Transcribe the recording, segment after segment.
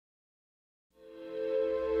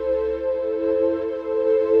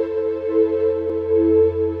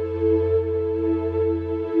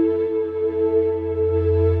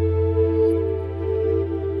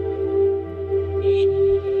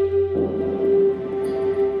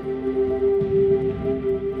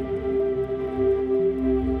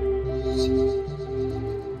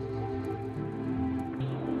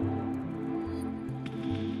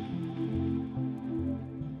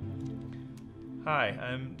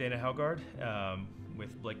Dana Haugaard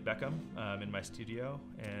with Blake Beckham in my studio,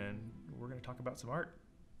 and we're going to talk about some art.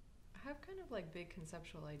 I have kind of like big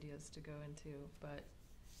conceptual ideas to go into, but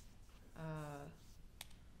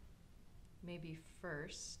maybe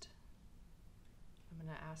first I'm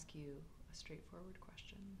going to ask you a straightforward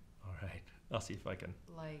question. All right. I'll see if I can.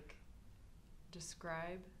 Like,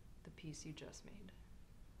 describe the piece you just made.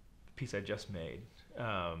 The piece I just made.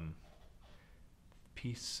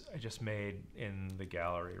 Piece I just made in the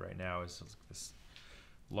gallery right now is this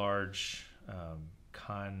large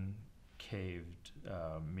concaved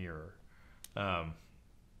mirror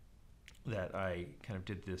that I kind of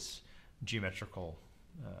did this geometrical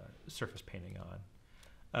surface painting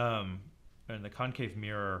on. And the concave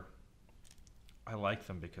mirror, I like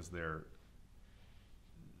them because they're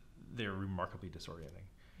remarkably disorienting.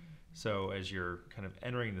 Mm-hmm. So as you're kind of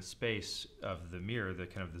entering the space of the mirror, the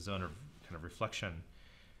zone of kind of reflection,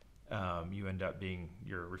 you end up being,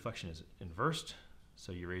 your reflection is inversed.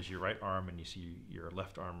 So you raise your right arm and you see your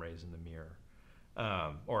left arm raised in the mirror,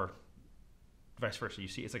 or vice versa. You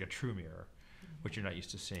see it's like a true mirror, mm-hmm. which you're not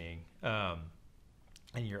used to seeing.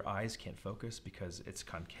 And your eyes can't focus because it's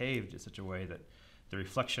concaved in such a way that the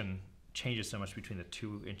reflection changes so much between the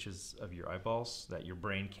 2 inches of your eyeballs that your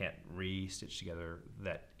brain can't re-stitch together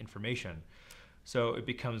that information. So it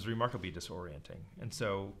becomes remarkably disorienting. And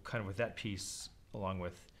so kind of with that piece, along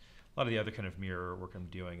with a lot of the other kind of mirror work I'm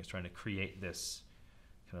doing, is trying to create this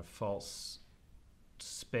kind of false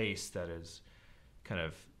space that is kind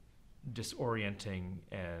of disorienting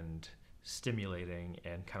and stimulating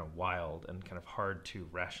and kind of wild and kind of hard to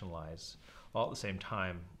rationalize all at the same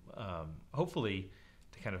time, hopefully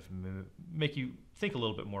to kind of make you think a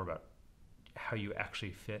little bit more about how you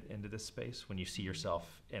actually fit into this space. When you see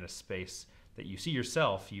yourself in a space that you see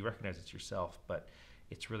yourself, you recognize it's yourself, but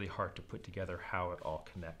it's really hard to put together how it all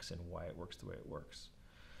connects and why it works the way it works.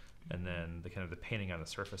 And then the kind of the painting on the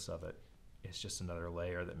surface of it is just another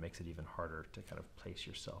layer that makes it even harder to kind of place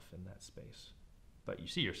yourself in that space. But you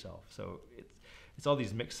see yourself, so it's all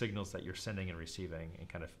these mixed signals that you're sending and receiving, and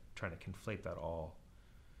kind of trying to conflate that all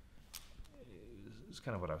is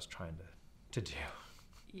kind of what I was trying to do.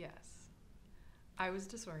 Yes. I was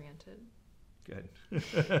disoriented. Good.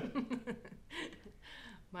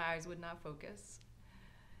 My eyes would not focus.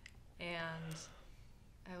 And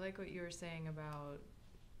I like what you were saying about,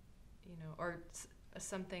 or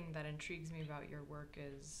something that intrigues me about your work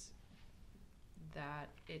is that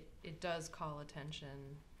it does call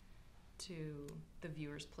attention to the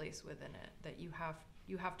viewer's place within it, that you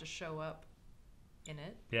have to show up in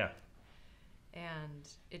it. Yeah. And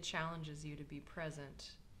it challenges you to be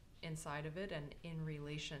present inside of it and in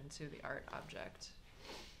relation to the art object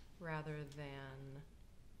rather than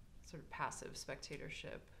sort of passive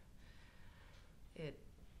spectatorship.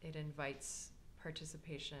 It invites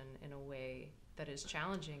participation in a way that is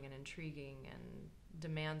challenging and intriguing and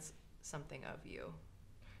demands something of you.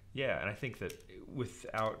 Yeah, and I think that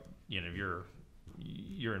without your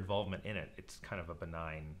involvement in it, it's kind of a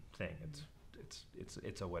benign thing. Mm-hmm.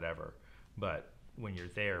 It's a whatever. But when you're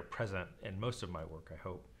there, present, and most of my work, I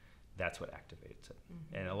hope, that's what activates it.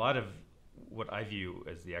 Mm-hmm. And a lot of what I view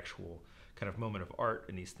as the actual kind of moment of art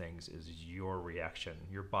in these things is your reaction,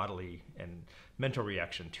 your bodily and mental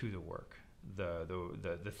reaction to the work.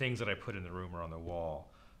 The things that I put in the room or on the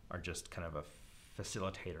wall are just kind of a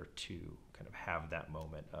facilitator to kind of have that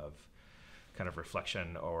moment of kind of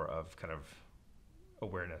reflection or of kind of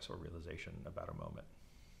awareness or realization about a moment.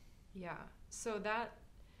 Yeah. So that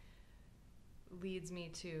leads me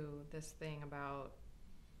to this thing about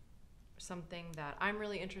something that I'm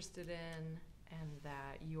really interested in and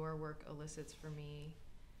that your work elicits for me,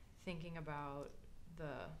 thinking about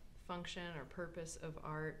the function or purpose of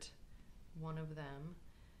art, one of them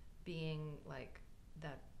being like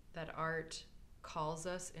that art calls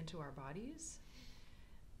us into our bodies,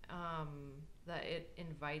 that it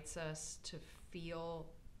invites us to feel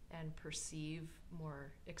and perceive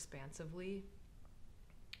more expansively.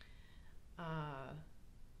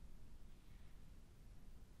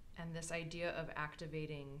 And this idea of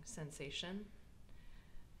activating sensation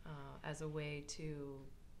as a way to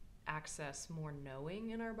access more knowing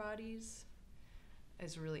in our bodies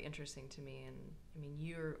is really interesting to me. And I mean,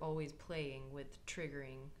 you're always playing with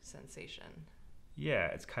triggering sensation. Yeah,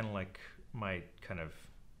 it's kind of like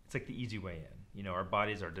it's like the easy way in. Our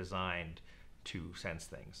bodies are designed to sense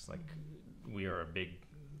things. Like mm-hmm. we are a big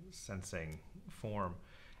sensing form.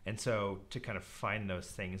 And so to kind of find those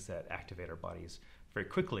things that activate our bodies very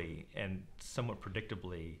quickly and somewhat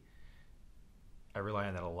predictably, I rely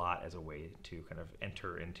on that a lot as a way to kind of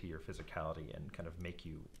enter into your physicality and kind of make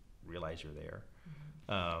you realize you're there.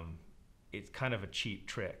 Mm-hmm. it's kind of a cheap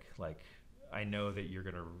trick. Like, I know that you're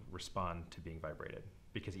going to respond to being vibrated,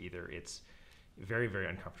 because either it's very, very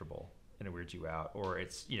uncomfortable and it weirds you out, or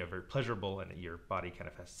it's, you know, very pleasurable and your body kind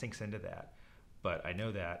of sinks into that. But I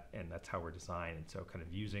know that, and that's how we're designed. And so kind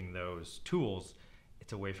of using those tools,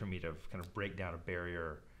 it's a way for me to kind of break down a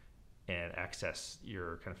barrier and access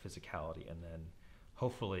your kind of physicality, and then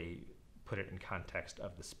hopefully put it in context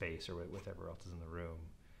of the space or whatever else is in the room,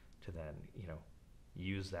 to then, you know,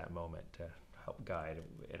 use that moment to help guide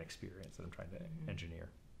an experience that I'm trying to engineer.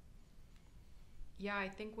 Yeah, I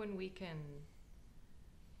think when we can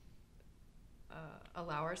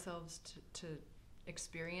allow ourselves to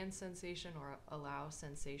experience sensation, or allow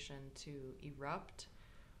sensation to erupt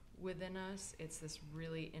within us, it's this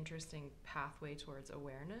really interesting pathway towards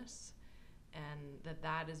awareness, and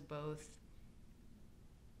that is both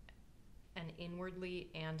an inwardly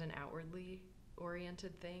and an outwardly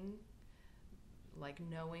oriented thing, like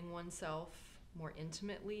knowing oneself more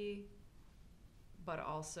intimately, but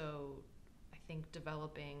also I think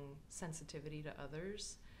developing sensitivity to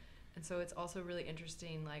others. And so it's also really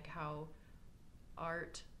interesting, like how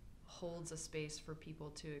art holds a space for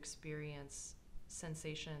people to experience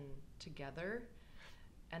sensation together,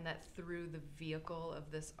 and that through the vehicle of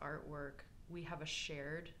this artwork we have a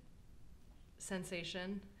shared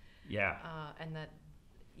sensation. Yeah. And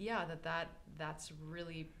that's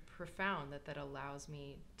really profound, that allows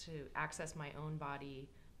me to access my own body,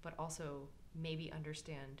 but also maybe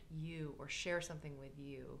understand you or share something with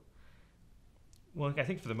you. Well, I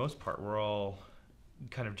think for the most part, we're all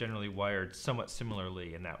kind of generally wired somewhat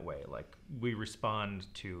similarly in that way. Like, we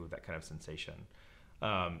respond to that kind of sensation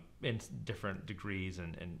in different degrees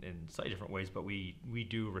and in slightly different ways, but we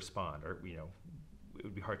do respond, or, you know, it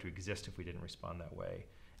would be hard to exist if we didn't respond that way.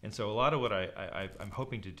 And so a lot of what I'm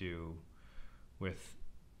hoping to do with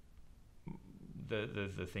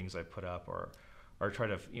the things I put up are try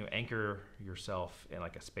to, you know, anchor yourself in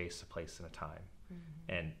like a space, a place, and a time.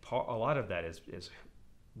 And a lot of that is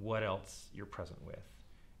what else you're present with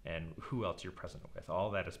and who else you're present with. All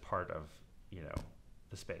that is part of, you know,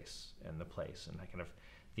 the space and the place and that kind of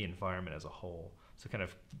the environment as a whole. So kind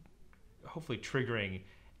of hopefully triggering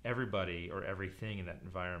everybody or everything in that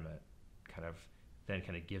environment kind of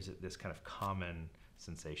gives it this kind of common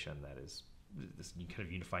sensation that is this kind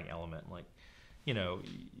of unifying element. Like, you know,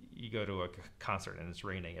 you go to a concert and it's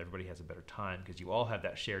raining, everybody has a better time because you all have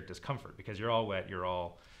that shared discomfort, because you're all wet, you're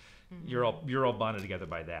all bonded together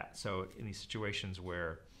by that. So in these situations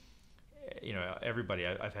where, you know, everybody,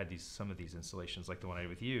 I've had some of these installations like the one I did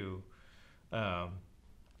with you,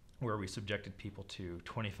 where we subjected people to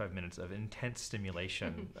 25 minutes of intense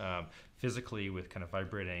stimulation, physically, with kind of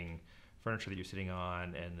vibrating furniture that you're sitting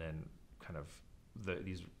on, and then kind of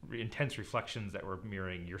these intense reflections that were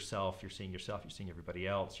mirroring yourself. You're seeing yourself, you're seeing everybody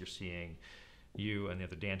else, you're seeing you and the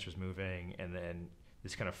other dancers moving, and then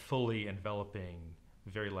this kind of fully enveloping,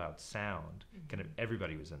 very loud sound. Kind of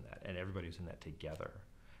everybody was in that, and everybody was in that together.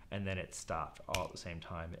 And then it stopped all at the same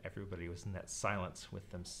time. Everybody was in that silence with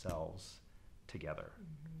themselves together.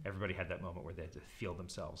 Everybody had that moment where they had to feel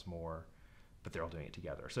themselves more, but they're all doing it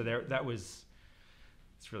together. So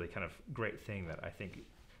it's really kind of great thing that I think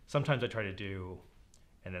sometimes I try to do,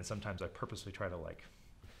 and then sometimes I purposely try to like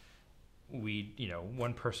weed, you know,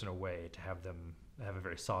 one person away to have them have a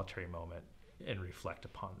very solitary moment and reflect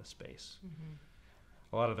upon the space.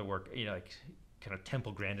 A lot of the work, you know, like kind of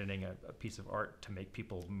temple grandioning a piece of art to make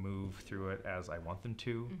people move through it as I want them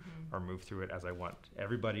to, or move through it as I want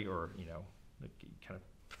everybody, or, you know, like kind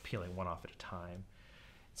of peeling one off at a time.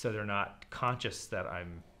 So they're not conscious that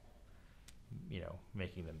I'm, you know,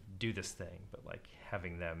 making them do this thing, but like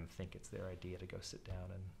having them think it's their idea to go sit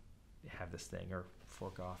down and have this thing, or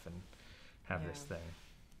fork off and have this thing.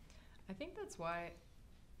 I think that's why,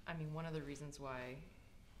 I mean, one of the reasons why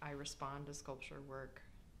I respond to sculpture work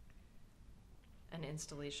and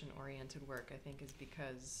installation-oriented work, I think, is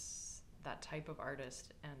because that type of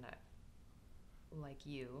artist and like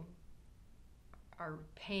you are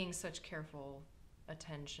paying such careful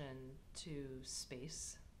attention to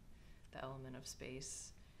space, the element of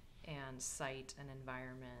space, and sight and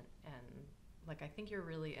environment. And like, I think you're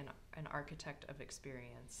really an architect of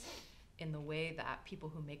experience, in the way that people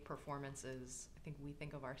who make performances, I think we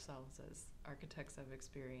think of ourselves as architects of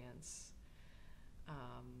experience,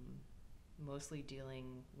 mostly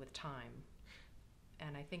dealing with time.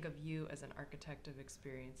 And I think of you as an architect of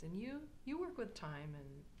experience, and you work with time,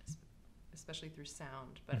 and especially through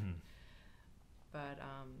sound, but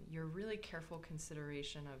your really careful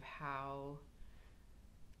consideration of how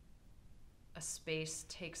a space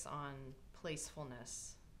takes on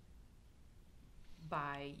placefulness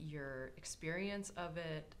by your experience of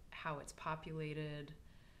it, how it's populated,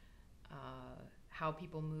 how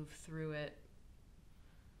people move through it,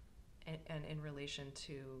 and in relation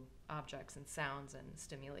to objects and sounds and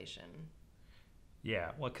stimulation.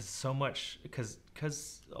 Yeah, well, because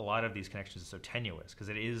a lot of these connections are so tenuous,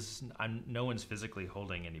 because no one's physically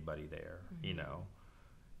holding anybody there, you know.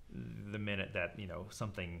 The minute that, you know,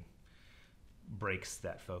 something breaks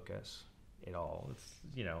that focus,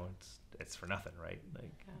 it's for nothing, right?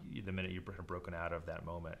 Like the minute you're broken out of that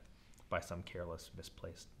moment by some careless,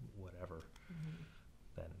 misplaced whatever,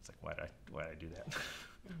 then it's like, why did I do that?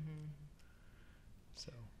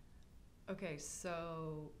 So. Okay,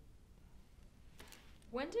 so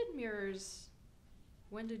when did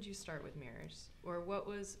you start with mirrors? Or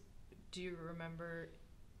do you remember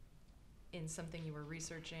in something you were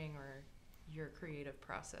researching or your creative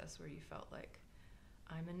process where you felt like,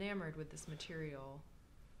 I'm enamored with this material?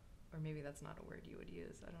 Or maybe that's not a word you would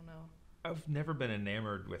use, I don't know. I've never been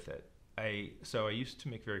enamored with it. I used to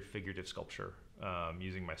make very figurative sculpture,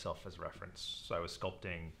 using myself as reference. So I was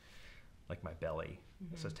sculpting like my belly.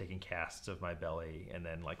 So I was taking casts of my belly and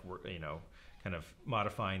then kind of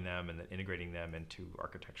modifying them and then integrating them into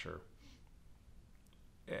architecture.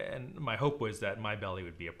 And my hope was that my belly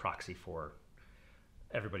would be a proxy for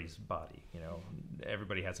everybody's body. You know,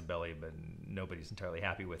 everybody has a belly, but nobody's entirely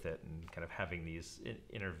happy with it. And kind of having these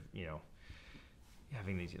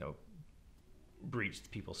breached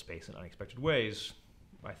people's space in unexpected ways,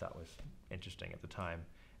 I thought was interesting at the time.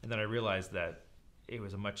 And then I realized that it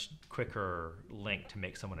was a much quicker link to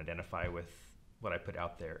make someone identify with what I put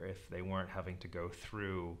out there if they weren't having to go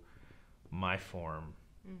through my form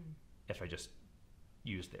if I just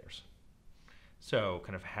used theirs. So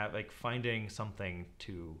kind of finding something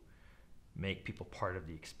to make people part of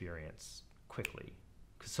the experience quickly,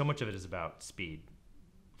 because so much of it is about speed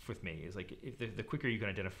with me. Is like, if the quicker you can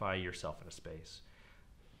identify yourself in a space,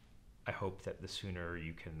 I hope that the sooner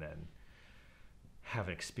you can then have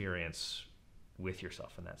an experience with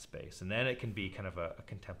yourself in that space. And then it can be kind of a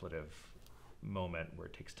contemplative moment where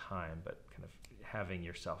it takes time, but kind of having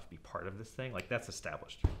yourself be part of this thing, like that's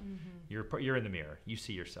established. You're in the mirror, you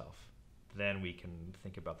see yourself. Then we can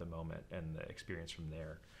think about the moment and the experience from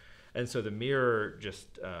there. And so the mirror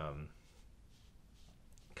just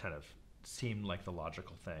kind of seemed like the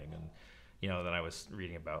logical thing. And then I was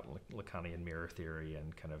reading about Lacanian mirror theory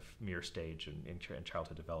and kind of mirror stage in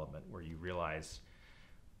childhood development, where you realize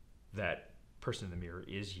that person in the mirror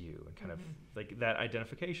is you, and kind of like that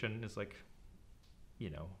identification is like,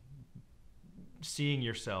 seeing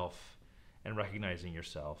yourself and recognizing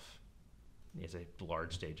yourself is a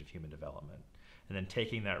large stage of human development. And then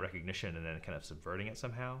taking that recognition and then kind of subverting it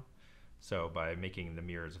somehow. So by making the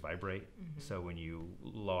mirrors vibrate, so when you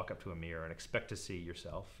walk up to a mirror and expect to see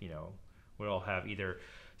yourself, we all have either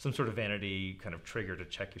some sort of vanity kind of trigger to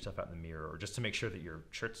check yourself out in the mirror, or just to make sure that your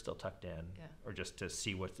shirt's still tucked in, or just to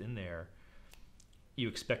see what's in there. You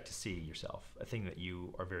expect to see yourself, a thing that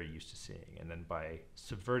you are very used to seeing. And then by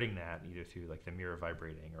subverting that, either through like the mirror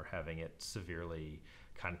vibrating or having it severely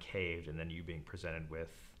concaved, and then you being presented with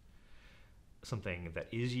something that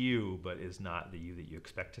is you but is not the you that you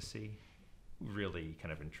expect to see, really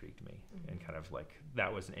kind of intrigued me. And kind of like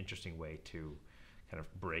that was an interesting way to kind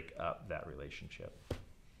of break up that relationship.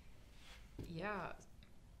 Yeah,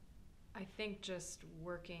 I think just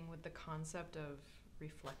working with the concept of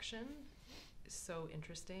reflection is so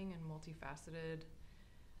interesting and multifaceted.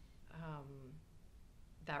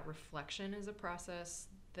 That reflection is a process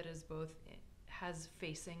that is has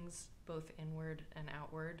facings both inward and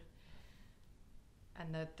outward,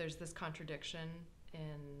 and that there's this contradiction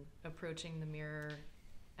in approaching the mirror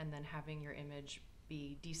and then having your image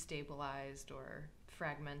be destabilized or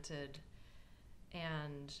fragmented.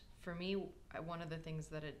 And for me, one of the things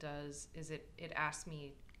that it does is it asks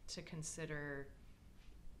me to consider,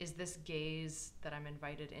 is this gaze that I'm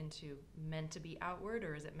invited into meant to be outward,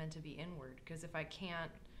 or is it meant to be inward? Because if I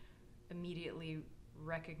can't immediately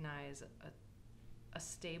recognize a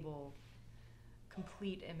stable,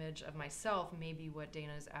 complete image of myself, maybe what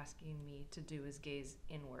Dana is asking me to do is gaze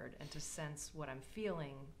inward and to sense what I'm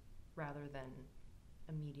feeling rather than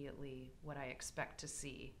immediately what I expect to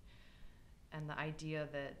see. And the idea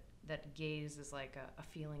that gaze is like a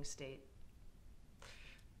feeling state.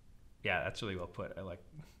 Yeah, that's really well put. I like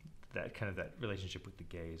that that relationship with the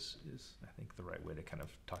gaze is, I think, the right way to kind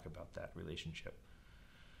of talk about that relationship.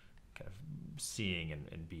 Kind of seeing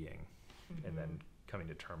and being, and then coming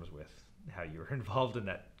to terms with how you were involved in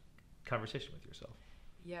that conversation with yourself.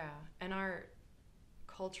 Yeah, and our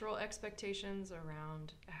cultural expectations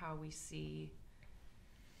around how we see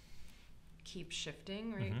keep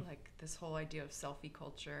shifting, right? Like this whole idea of selfie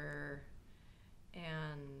culture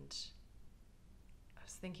And I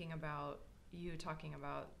was thinking about you talking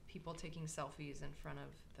about people taking selfies in front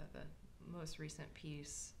of the most recent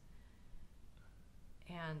piece.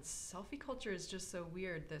 And selfie culture is just so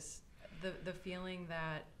weird. The feeling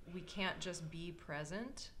that we can't just be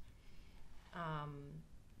present,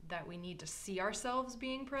 that we need to see ourselves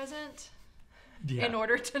being present in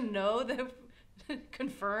order to know that,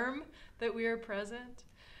 confirm that we are present.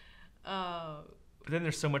 But then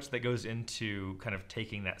there's so much that goes into kind of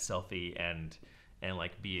taking that selfie and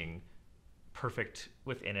like being perfect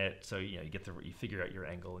within it. So you figure out your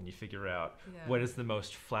angle, and you figure out what is the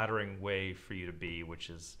most flattering way for you to be, which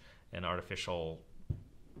is an artificial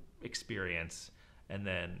experience, and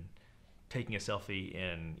then taking a selfie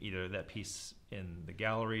in either that piece in the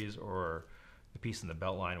galleries or the piece in the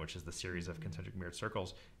Beltline, which is the series of concentric mirrored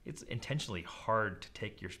circles. It's intentionally hard to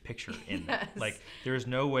take your picture in that. Like, there is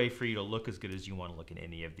no way for you to look as good as you want to look in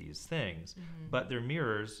any of these things. But they're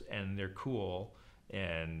mirrors, and they're cool,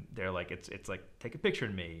 and they're like, it's like, take a picture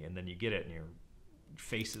of me, and then you get it, and your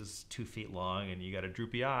face is 2 feet long, and you got a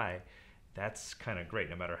droopy eye. That's kind of great,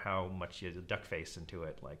 no matter how much you duck face into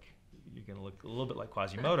it. Like, you're going to look a little bit like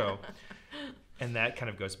Quasimodo. And that kind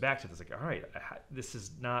of goes back to this, like, all right, this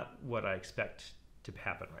is not what I expect to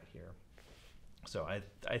happen right here. So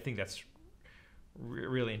I think that's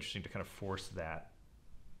really interesting to kind of force that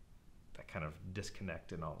kind of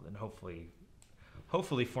disconnect and all, and hopefully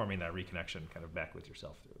forming that reconnection kind of back with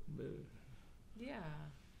yourself. Yeah.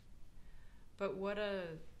 But what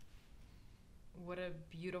a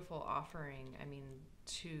beautiful offering. I mean,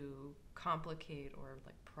 to complicate or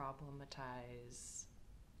like problematize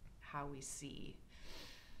how we see.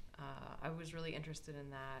 I was really interested in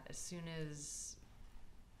that as soon as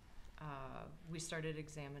we started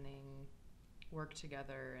examining work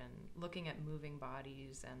together and looking at moving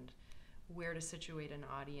bodies and where to situate an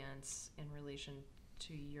audience in relation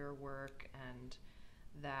to your work, and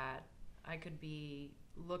that I could be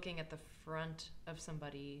looking at the front of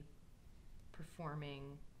somebody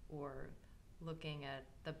performing or looking at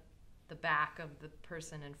the back of the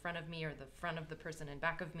person in front of me or the front of the person in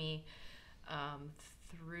back of me,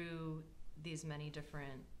 through these many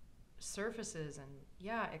different surfaces, and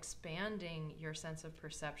expanding your sense of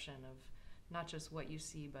perception of not just what you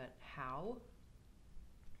see but how,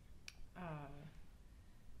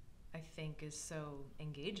 I think is so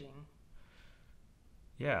engaging.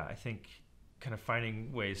 Yeah, I think kind of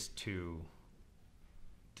finding ways to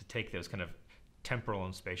take those kind of temporal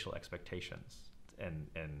and spatial expectations and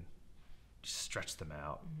stretch them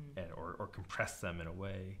out, and or compress them in a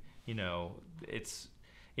way.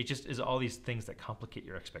 It just is all these things that complicate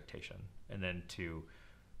your expectation, and then to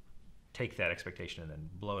take that expectation and then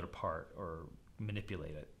blow it apart or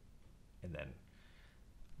manipulate it, and then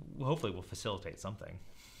hopefully we'll facilitate something.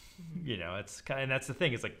 It's kind of, and that's the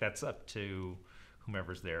thing. It's like, that's up to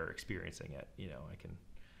whomever's there experiencing it. I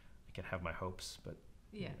can have my hopes, but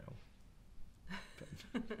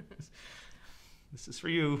this is for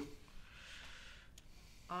you.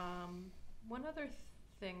 One other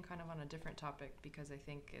thing, kind of on a different topic, because I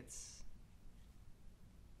think it's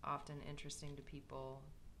often interesting to people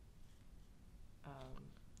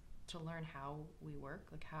to learn how we work,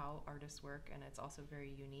 like how artists work, and it's also very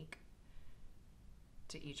unique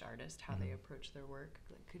to each artist how they approach their work.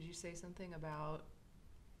 Like, could you say something about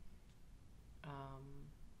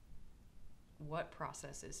what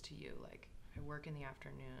process is to you? Like, I work in the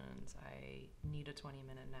afternoons, I need a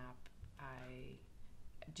 20-minute nap,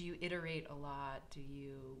 do you iterate a lot? Do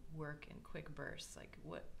you work in quick bursts? Like,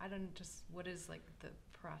 what is like the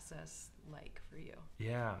process like for you?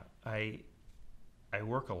 Yeah, I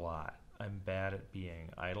work a lot. I'm bad at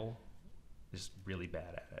being idle. Just really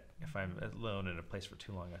bad at it. If I'm alone in a place for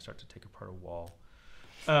too long, I start to take apart a wall.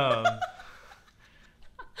 Of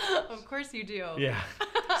course you do. Yeah.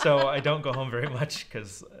 So I don't go home very much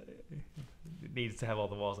because it needs to have all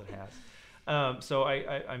the walls it has. So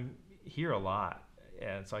I'm here a lot.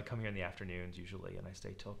 And so I come here in the afternoons usually, and I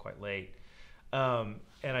stay till quite late. And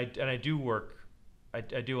I do work. I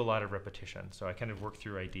do a lot of repetition. So I kind of work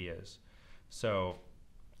through ideas. So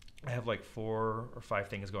I have like 4 or 5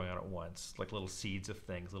 things going on at once, like little seeds of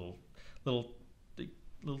things, little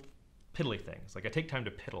piddly things. Like, I take time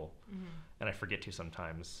to piddle, and I forget to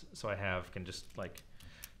sometimes. So I can just like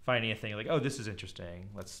finding a thing like, oh, this is interesting.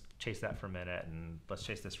 Let's chase that for a minute, and let's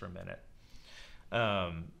chase this for a minute.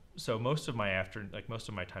 So most of my time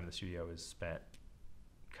in the studio is spent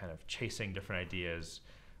kind of chasing different ideas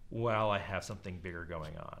while I have something bigger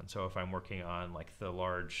going on. So if I'm working on like the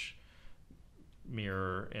large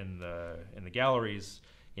mirror in the galleries,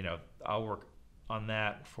 I'll work on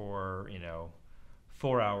that for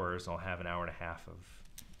 4 hours, I'll have an hour and a half of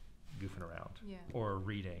goofing around Yeah. or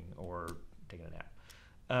reading or taking a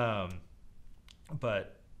nap.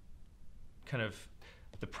 But kind of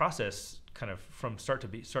the process, kind of from start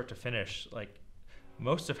to finish, like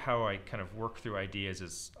most of how I kind of work through ideas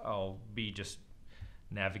is I'll be just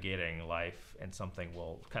navigating life and something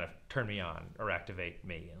will kind of turn me on or activate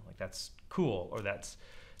me, and like that's cool, or that's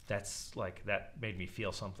like that made me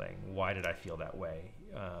feel something. Why did I feel that way?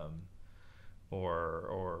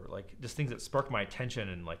 Or like just things that spark my attention,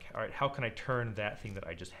 and like, all right, how can I turn that thing that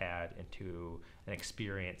I just had into an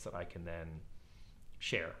experience that I can then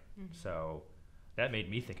share? Mm-hmm. So that made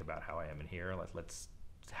me think about how I am in here.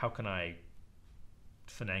 How can I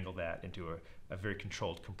finagle that into a very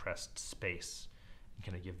controlled, compressed space and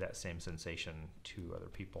kind of give that same sensation to other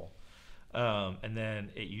people? And then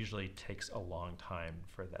it usually takes a long time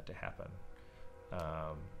for that to happen,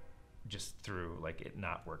 just through like it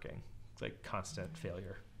not working. It's like constant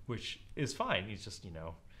failure, which is fine. You just,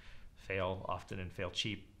 fail often and fail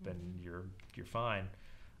cheap, and you're fine.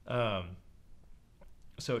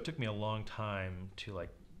 So it took me a long time to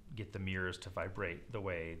like get the mirrors to vibrate the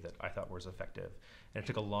way that I thought was effective. And it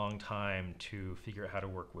took a long time to figure out how to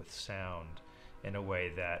work with sound in a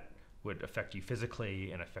way that would affect you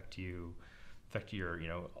physically and affect your,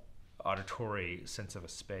 auditory sense of a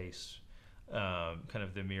space. Kind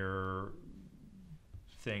of the mirror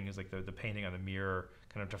thing is like the painting on the mirror,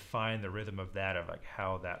 kind of to find the rhythm of that, of like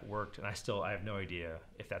how that worked. And I have no idea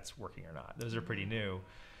if that's working or not. Those are pretty new.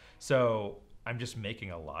 So I'm just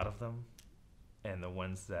making a lot of them, and the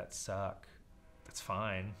ones that suck, that's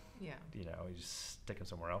fine. Yeah. You just stick them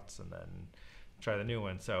somewhere else and then try the new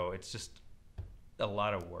one. So it's just a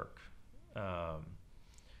lot of work.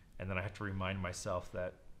 And then I have to remind myself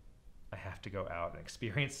that I have to go out and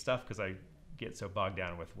experience stuff, because I get so bogged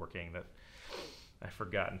down with working that I've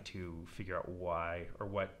forgotten to figure out why or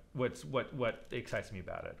what excites me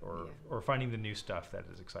about it, or finding the new stuff that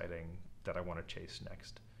is exciting that I want to chase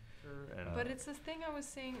next. But it's this thing I was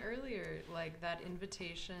saying earlier, like that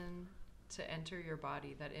invitation to enter your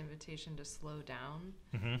body, that invitation to slow down.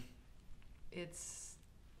 Mm-hmm.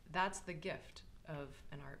 That's the gift of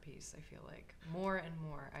an art piece. I feel like more and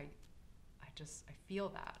more, I feel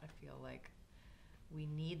that. I feel like we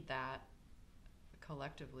need that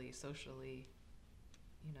collectively, socially,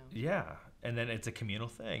 Yeah, and then it's a communal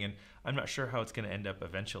thing, and I'm not sure how it's going to end up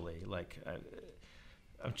eventually. Like,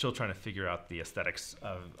 I'm still trying to figure out the aesthetics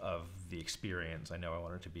of the experience. I know I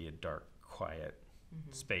want it to be a dark, quiet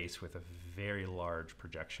space with a very large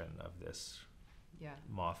projection of this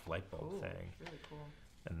moth light bulb thing. Really cool.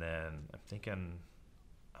 And then I'm thinking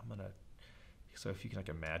so if you can like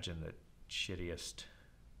imagine the shittiest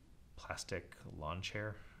plastic lawn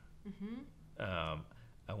chair,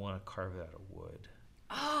 I want to carve it out of wood.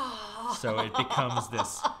 Oh. So it becomes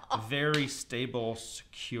this very stable,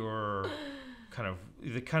 secure kind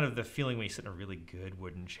of the feeling when you sit in a really good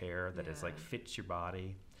wooden chair that is like fits your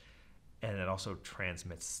body, and it also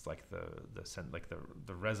transmits like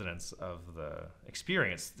the resonance of the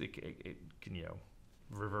experience. It can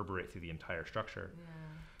reverberate through the entire structure,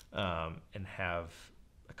 and have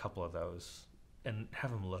a couple of those and have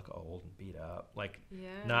them look old and beat up, like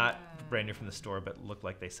not brand new from the store, but look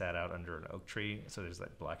like they sat out under an oak tree. So there's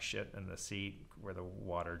like black shit in the seat where the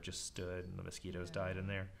water just stood and the mosquitoes died in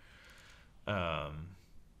there. To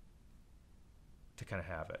kind of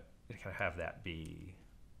have that be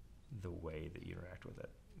the way that you interact with it,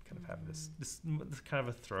 kind of have this kind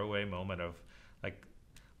of a throwaway moment of like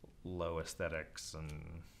low aesthetics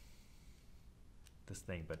and this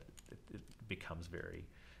thing, but it becomes very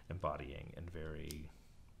embodying and very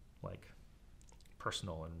like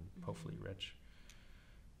personal and hopefully rich.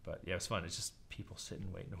 But yeah, it was fun. It's just people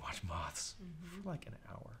sitting waiting to watch moths for like an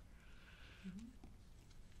hour.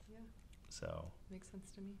 Yeah. So makes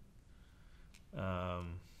sense to me.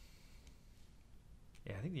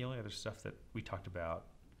 Yeah, I think the only other stuff that we talked about,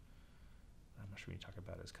 I'm not sure we talk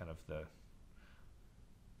about, is kind of the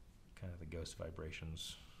ghost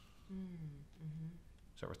vibrations.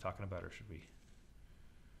 Is that worth talking about, or should we?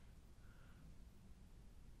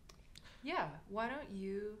 Yeah, why don't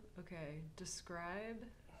you, describe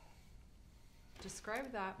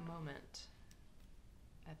that moment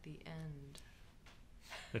at the end.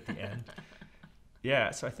 At the end?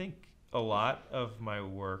 Yeah, so I think a lot of my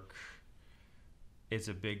work is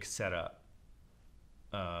a big setup.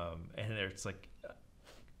 And it's like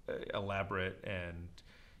elaborate and,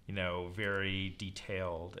 very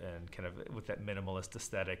detailed, and kind of with that minimalist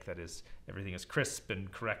aesthetic that is, everything is crisp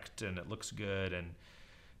and correct and it looks good and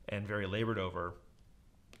very labored over.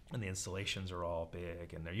 And the installations are all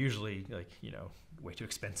big, and they're usually like, way too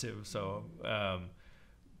expensive. So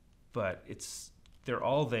but they're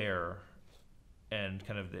all there, and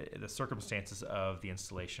kind of the circumstances of the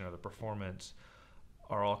installation or the performance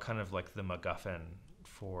are all kind of like the MacGuffin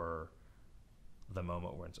for the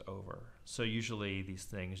moment when it's over. So usually these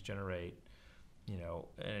things generate,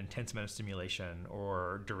 an intense amount of stimulation,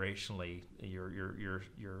 or durationally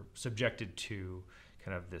you're subjected to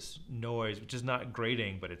kind of this noise, which is not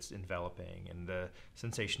grating, but it's enveloping, and the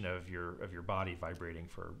sensation of your body vibrating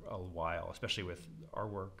for a while, especially with our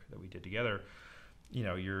work that we did together.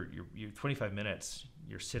 You're 25 minutes,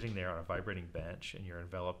 you're sitting there on a vibrating bench, and you're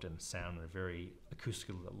enveloped in sound in a very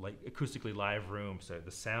acoustically live room. So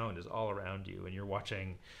the sound is all around you, and you're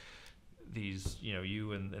watching these,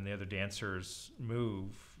 you and the other dancers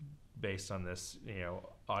move based on this,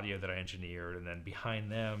 audio that I engineered. And then behind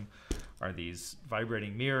them are these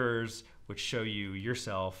vibrating mirrors, which show you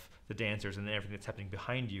yourself, the dancers, and then everything that's happening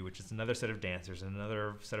behind you, which is another set of dancers and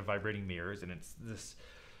another set of vibrating mirrors. And it's this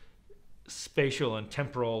spatial and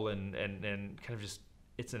temporal and kind of just,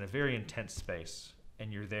 it's in a very intense space,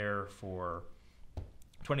 and you're there for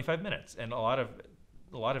 25 minutes. And a lot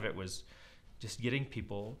of it was just getting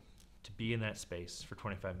people to be in that space for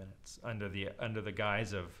 25 minutes under the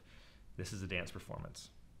guise of, this is a dance performance,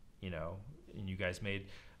 and you guys made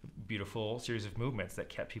a beautiful series of movements that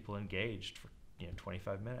kept people engaged for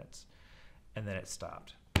 25 minutes, and then it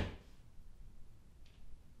stopped.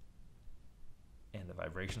 And the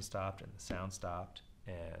vibration stopped, and the sound stopped,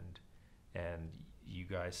 and you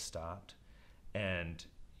guys stopped. And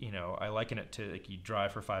I liken it to, like, you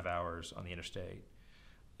drive for 5 hours on the interstate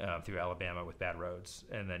through Alabama with bad roads,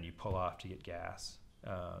 and then you pull off to get gas,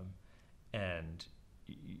 and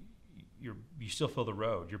you still feel the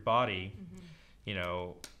road. Your body, in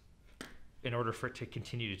order for it to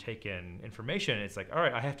continue to take in information, it's like, all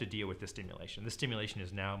right, I have to deal with this stimulation. This stimulation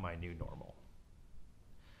is now my new normal,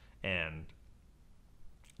 and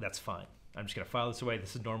that's fine. I'm just going to file this away.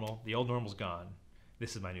 This is normal. The old normal's gone.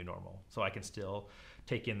 This is my new normal. So I can still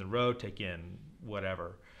take in the road, take in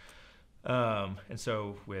whatever. And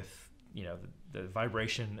so with, the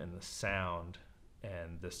vibration and the sound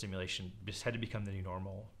and the stimulation just had to become the new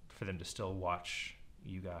normal for them to still watch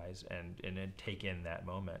you guys and then take in that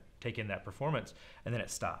moment, take in that performance. And then it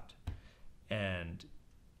stopped. And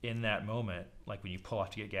in that moment, like when you pull off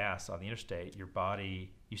to get gas on the interstate, your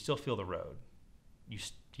body, you still feel the road.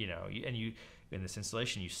 In this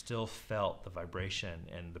installation, you still felt the vibration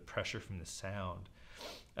and the pressure from the sound,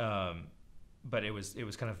 but it was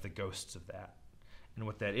kind of the ghosts of that. And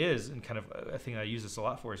what that is, and kind of a thing I use this a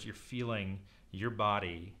lot for, is you're feeling your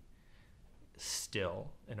body still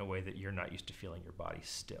in a way that you're not used to feeling your body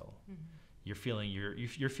still. Mm-hmm.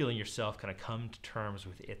 You're feeling yourself kind of come to terms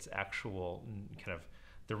with its actual kind of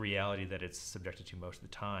the reality that it's subjected to most of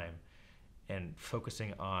the time, and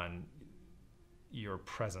focusing on your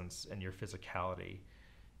presence and your physicality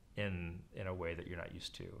in a way that you're not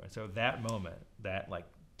used to. And so that moment, that like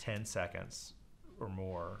 10 seconds or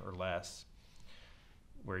more or less,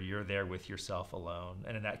 where you're there with yourself alone,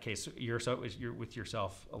 and in that case you're with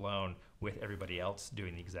yourself alone with everybody else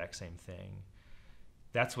doing the exact same thing,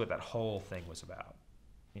 that's what that whole thing was about.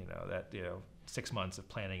 6 months of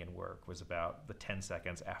planning and work was about the 10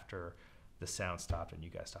 seconds after the sound stopped and you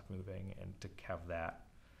guys stopped moving, and to have that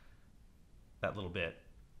little bit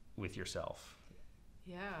with yourself.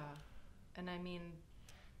 Yeah. And I mean,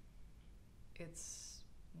 it's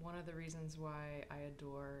one of the reasons why I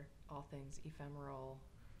adore all things ephemeral,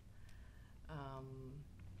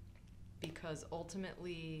 because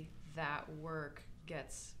ultimately that work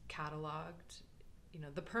gets cataloged.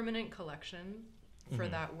 The permanent collection for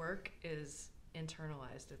Mm-hmm. that work is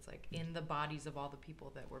internalized. It's like in the bodies of all the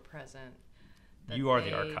people that were present. You are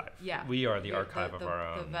the archive. Yeah. We are the archive of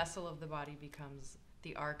our own. The vessel of the body becomes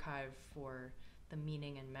the archive for the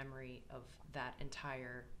meaning and memory of that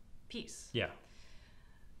entire piece. Yeah.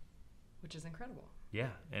 Which is incredible. Yeah,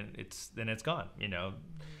 and then it's gone.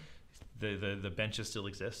 Mm-hmm. The benches still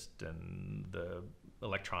exist, and the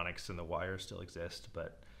electronics and the wires still exist,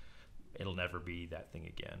 but it'll never be that thing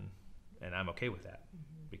again. And I'm okay with that,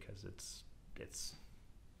 mm-hmm. because it's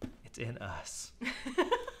in us.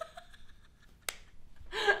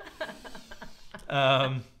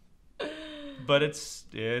 But it's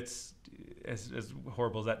as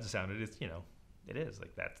horrible as that sounded, it is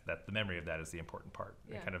like that the memory of that is the important part.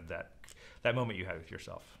 Yeah. And kind of that moment you had with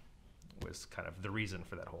yourself was kind of the reason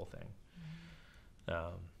for that whole thing.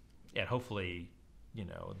 Mm-hmm. And hopefully,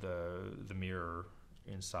 the mirror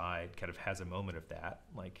inside kind of has a moment of that,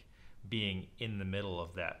 like being in the middle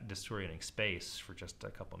of that disorienting space for just a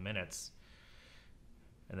couple of minutes.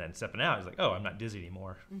 And then stepping out is like, oh, I'm not dizzy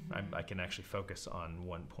anymore. Mm-hmm. I can actually focus on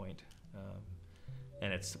one point.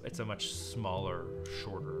 and it's a much smaller,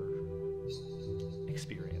 shorter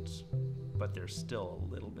experience, but there's still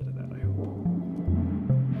a little bit of that, I hope.